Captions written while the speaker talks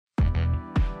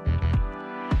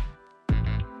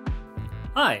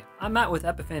Hi, I'm Matt with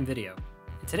Epiphan Video,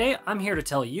 and today I'm here to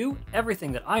tell you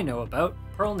everything that I know about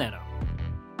Pearl Nano.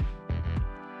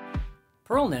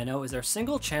 Pearl Nano is our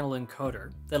single-channel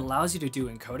encoder that allows you to do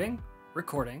encoding,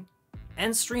 recording,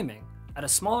 and streaming at a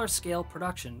smaller scale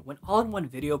production when all-in-one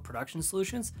video production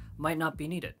solutions might not be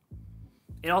needed.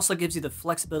 It also gives you the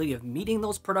flexibility of meeting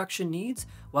those production needs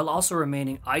while also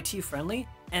remaining IT-friendly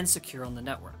and secure on the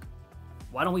network.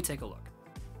 Why don't we take a look?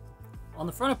 On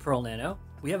the front of Pearl Nano,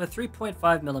 we have a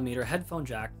 3.5mm headphone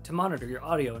jack to monitor your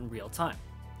audio in real time,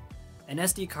 an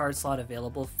SD card slot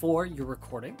available for your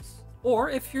recordings,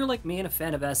 or if you're like me and a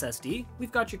fan of SSD,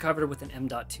 we've got you covered with an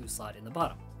M.2 slot in the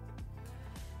bottom.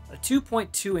 A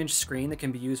 2.2-inch screen that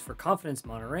can be used for confidence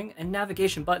monitoring and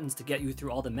navigation buttons to get you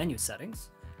through all the menu settings,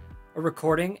 a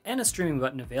recording and a streaming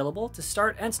button available to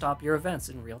start and stop your events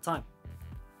in real time.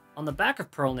 On the back of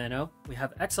Pearl Nano, we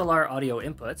have XLR audio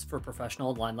inputs for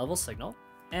professional line-level signal,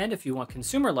 and if you want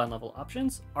consumer line-level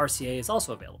options, RCA is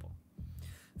also available.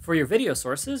 For your video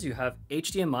sources, you have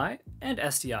HDMI and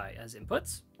SDI as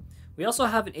inputs. We also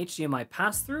have an HDMI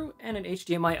pass-through and an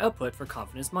HDMI output for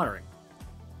confidence monitoring,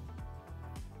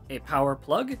 a power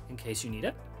plug in case you need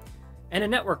it, and a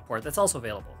network port that's also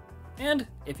available. And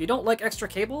if you don't like extra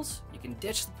cables, you can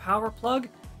ditch the power plug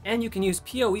and you can use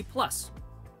PoE+.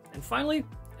 And finally,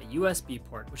 a USB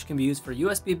port, which can be used for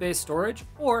USB-based storage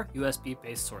or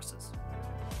USB-based sources.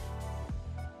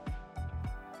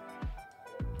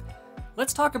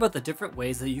 Let's talk about the different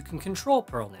ways that you can control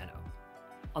Pearl Nano.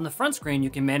 On the front screen, you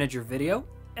can manage your video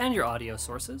and your audio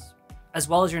sources, as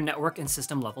well as your network and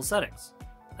system level settings.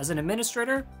 As an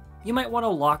administrator, you might want to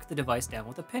lock the device down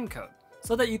with a PIN code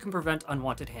so that you can prevent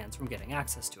unwanted hands from getting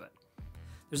access to it.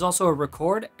 There's also a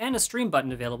record and a stream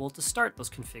button available to start those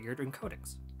configured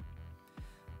encodings.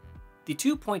 The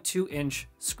 2.2-inch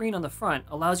screen on the front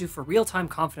allows you for real-time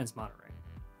confidence monitoring.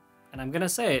 And I'm going to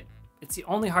say it, it's the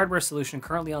only hardware solution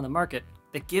currently on the market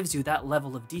that gives you that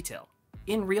level of detail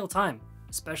in real time,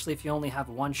 especially if you only have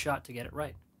one shot to get it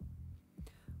right.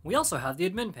 We also have the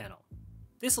admin panel.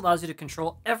 This allows you to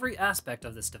control every aspect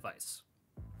of this device.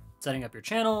 Setting up your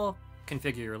channel,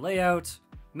 configure your layout,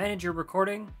 manage your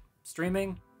recording,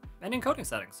 streaming, and encoding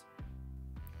settings.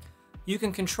 You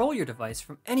can control your device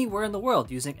from anywhere in the world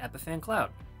using Epiphan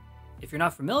Cloud. If you're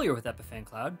not familiar with Epiphan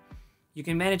Cloud, you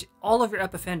can manage all of your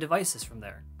Epiphan devices from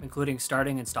there, including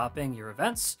starting and stopping your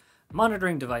events,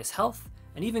 monitoring device health,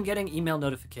 and even getting email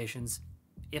notifications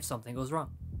if something goes wrong.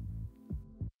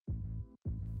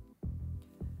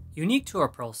 Unique to our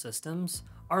Pearl systems,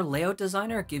 our layout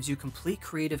designer gives you complete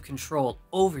creative control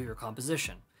over your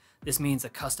composition. This means a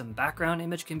custom background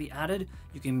image can be added,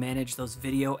 you can manage those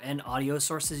video and audio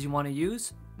sources you want to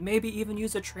use, maybe even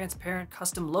use a transparent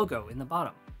custom logo in the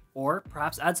bottom, or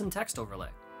perhaps add some text overlay.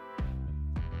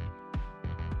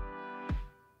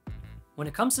 When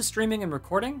it comes to streaming and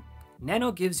recording,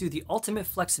 Nano gives you the ultimate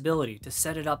flexibility to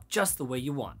set it up just the way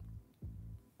you want.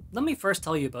 Let me first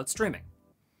tell you about streaming.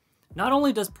 Not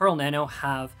only does Pearl Nano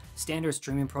have standard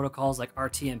streaming protocols like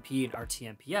RTMP and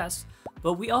RTMPS,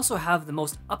 but we also have the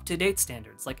most up-to-date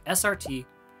standards like SRT,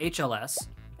 HLS,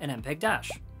 and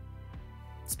MPEG-.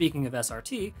 Speaking of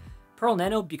SRT, Pearl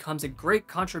Nano becomes a great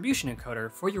contribution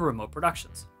encoder for your remote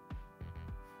productions.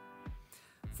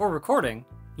 For recording,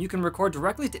 you can record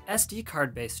directly to SD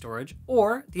card-based storage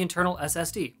or the internal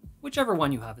SSD, whichever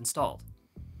one you have installed.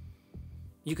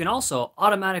 You can also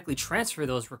automatically transfer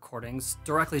those recordings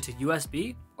directly to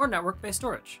USB or network-based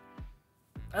storage.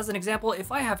 As an example,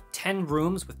 if I have 10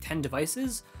 rooms with 10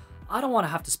 devices, I don't want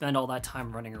to have to spend all that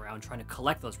time running around trying to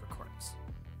collect those recordings.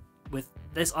 With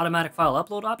this automatic file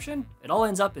upload option, it all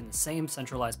ends up in the same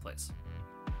centralized place.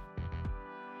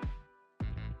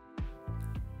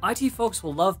 IT folks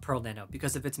will love Pearl Nano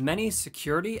because of its many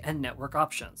security and network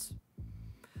options.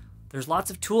 There's lots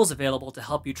of tools available to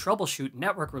help you troubleshoot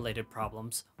network-related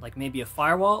problems, like maybe a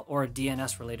firewall or a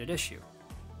DNS-related issue.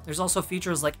 There's also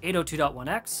features like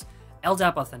 802.1x,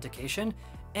 LDAP authentication,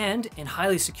 and, in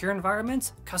highly secure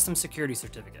environments, custom security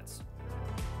certificates.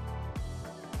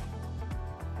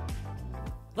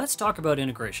 Let's talk about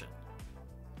integration.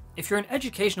 If you're an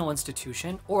educational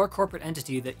institution or a corporate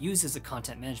entity that uses a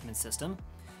content management system,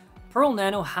 Pearl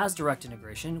Nano has direct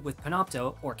integration with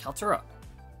Panopto or Kaltura.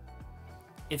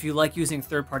 If you like using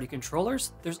third-party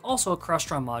controllers, there's also a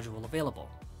Crostron module available.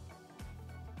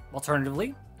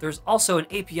 Alternatively, there's also an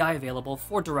API available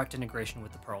for direct integration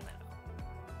with the Pearl Nano.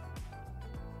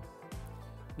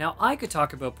 Now, I could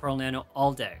talk about Pearl Nano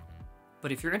all day,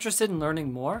 but if you're interested in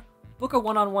learning more, book a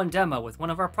one-on-one demo with one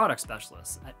of our product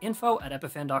specialists at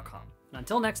info@epiphan.com. And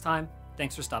until next time,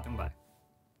 thanks for stopping by.